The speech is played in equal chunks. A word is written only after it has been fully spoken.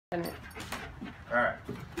Alright,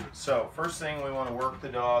 so first thing we want to work the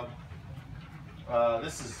dog.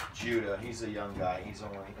 This is Judah. He's a young guy. He's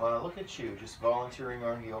only, look at you, just volunteering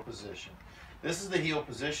our heel position. This is the heel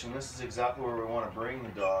position. This is exactly where we want to bring the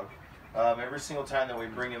dog. Every single time that we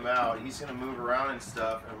bring him out, he's going to move around and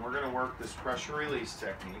stuff, and we're going to work this pressure release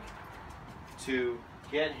technique to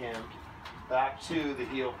get him back to the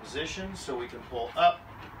heel position so we can pull up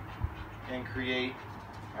and create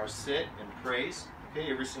our sit and praise. Okay,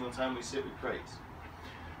 every single time we sit, we praise.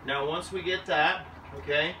 Now, once we get that,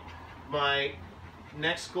 okay, my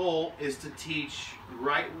next goal is to teach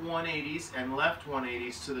right 180s and left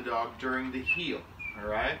 180s to the dog during the heel. All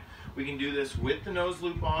right, we can do this with the nose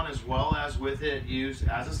loop on as well as with it used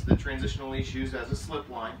as the transitional leash used as a slip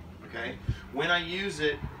line. Okay, when I use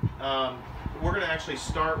it, we're going to actually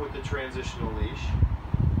start with the transitional leash.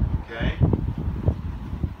 Okay,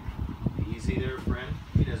 easy there, friend.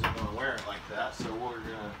 He doesn't want to wear it like that, so we're going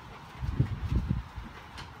to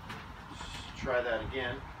try that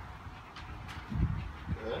again.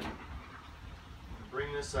 Good.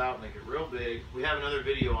 Bring this out, make it real big. We have another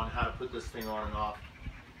video on how to put this thing on and off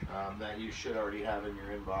that you should already have in your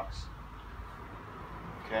inbox.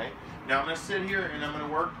 Okay, now I'm going to sit here and I'm going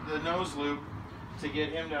to work the nose loop to get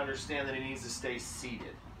him to understand that he needs to stay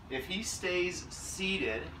seated. If he stays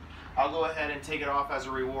seated, I'll go ahead and take it off as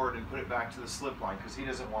a reward and put it back to the slip line because he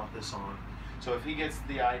doesn't want this on. So if he gets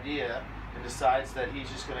the idea and decides that he's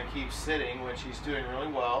just going to keep sitting, which he's doing really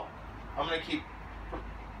well, I'm going to keep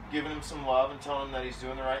giving him some love and telling him that he's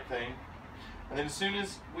doing the right thing. And then as soon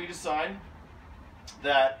as we decide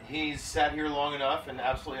that he's sat here long enough and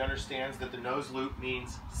absolutely understands that the nose loop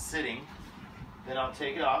means sitting, then I'll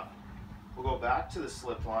take it off. We'll go back to the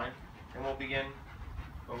slip line and we'll begin,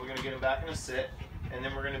 we're going to get him back in a sit, and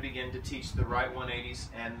then we're going to begin to teach the right 180s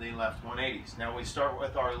and the left 180s. Now we start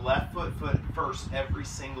with our left foot first every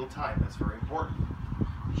single time. That's very important.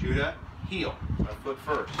 Judah, heel, left foot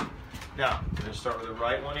first. Now, we're going to start with a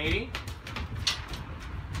right 180,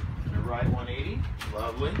 and a right 180,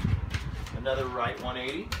 lovely. Another right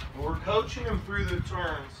 180. And we're coaching him through the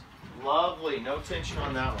turns. Lovely, no tension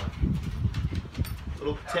on that one.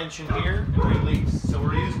 Little tension here and release. So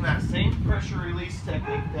we're using that same pressure release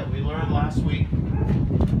technique that we learned last week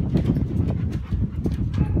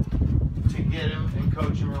to get him and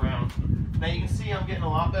coach him around. Now you can see I'm getting a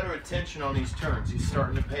lot better attention on these turns. He's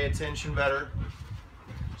starting to pay attention better.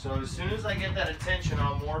 So as soon as I get that attention,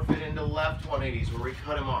 I'll morph it into left 180s where we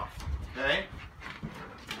cut him off. Okay?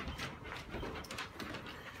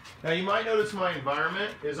 Now you might notice my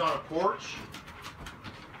environment is on a porch.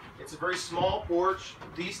 It's a very small porch.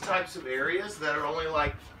 These types of areas that are only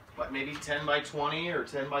like maybe 10 by 20 or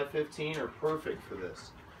 10 by 15 are perfect for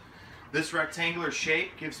this. This rectangular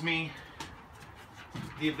shape gives me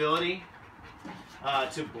the ability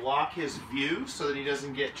to block his view so that he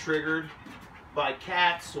doesn't get triggered by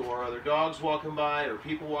cats or other dogs walking by or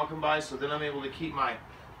people walking by. So then I'm able to keep my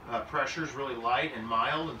pressures really light and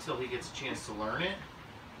mild until he gets a chance to learn it.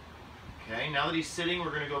 Okay, now that he's sitting,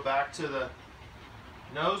 we're going to go back to the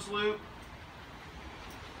nose loop.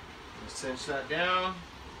 Cinch that down.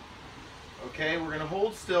 Okay, we're going to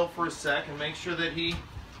hold still for a sec and make sure that he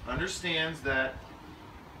understands that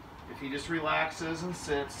if he just relaxes and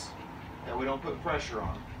sits, that we don't put pressure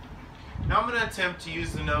on him. Now I'm going to attempt to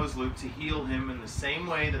use the nose loop to heel him in the same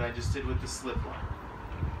way that I just did with the slip line.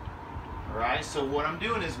 Alright, so what I'm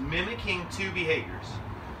doing is mimicking two behaviors.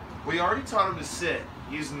 We already taught him to sit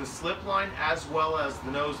using the slip line as well as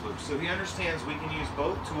the nose loop. So he understands we can use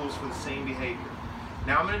both tools for the same behavior.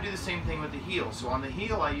 Now I'm going to do the same thing with the heel. So on the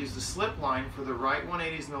heel I use the slip line for the right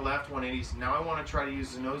 180s and the left 180s. Now I want to try to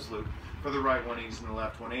use the nose loop for the right 180s and the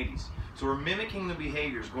left 180s. So we're mimicking the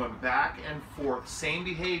behaviors, going back and forth, same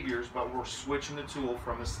behaviors, but we're switching the tool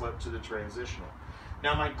from the slip to the transitional.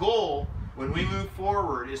 Now my goal when we move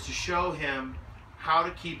forward is to show him how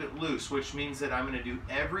to keep it loose, which means that I'm going to do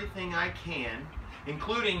everything I can,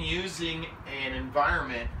 including using an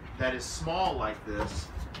environment that is small like this.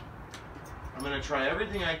 I'm going to try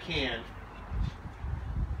everything I can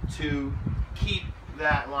to keep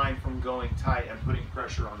that line from going tight and putting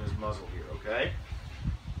pressure on his muzzle here, okay?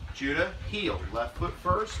 Judah, heel, left foot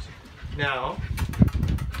first. Now,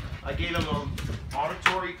 I gave him an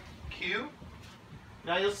auditory cue.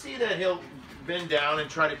 Now you'll see that he'll bend down and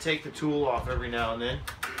try to take the tool off every now and then.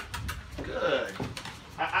 Good.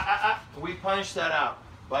 We punish that out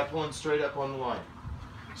by pulling straight up on the line.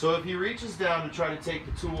 So if he reaches down to try to take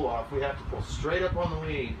the tool off, we have to pull straight up on the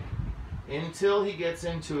lead until he gets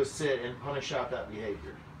into a sit and punish out that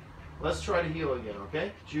behavior. Let's try to heel again,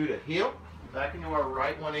 okay? Judah, heel, back into our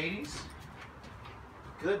right 180s.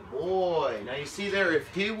 Good boy. Now you see there,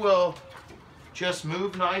 if he will just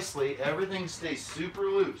move nicely, everything stays super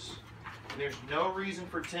loose. And there's no reason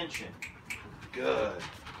for tension. Good.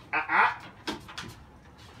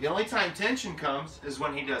 The only time tension comes is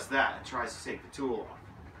when he does that and tries to take the tool off.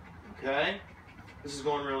 Okay? This is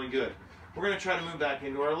going really good. We're going to try to move back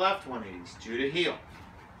into our left 180s. Judah heel.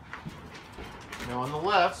 Now on the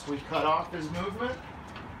lefts, we cut off his movement.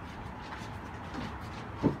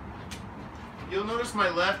 You'll notice my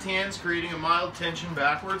left hand's creating a mild tension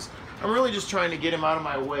backwards. I'm really just trying to get him out of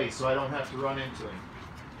my way so I don't have to run into him.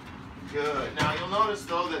 Good. Now you'll notice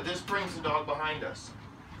though that this brings the dog behind us.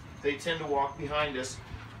 They tend to walk behind us,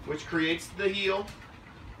 which creates the heel.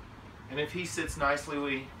 And if he sits nicely,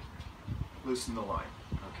 we loosen the line.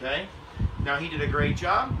 Okay? Now he did a great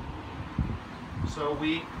job. So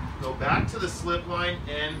we go back to the slip line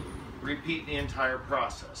and repeat the entire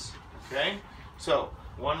process. Okay? So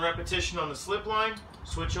 1 repetition on the slip line,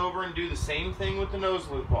 switch over and do the same thing with the nose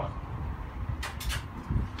loop on.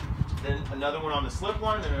 Then another one on the slip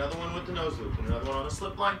line, then another one with the nose loop, and another one on the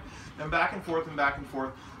slip line, and back and forth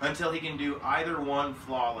until he can do either one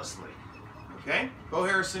flawlessly. Okay? Bo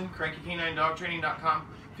Harrison, KrankyK9 Dog Training.com.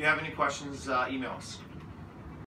 If you have any questions, email us.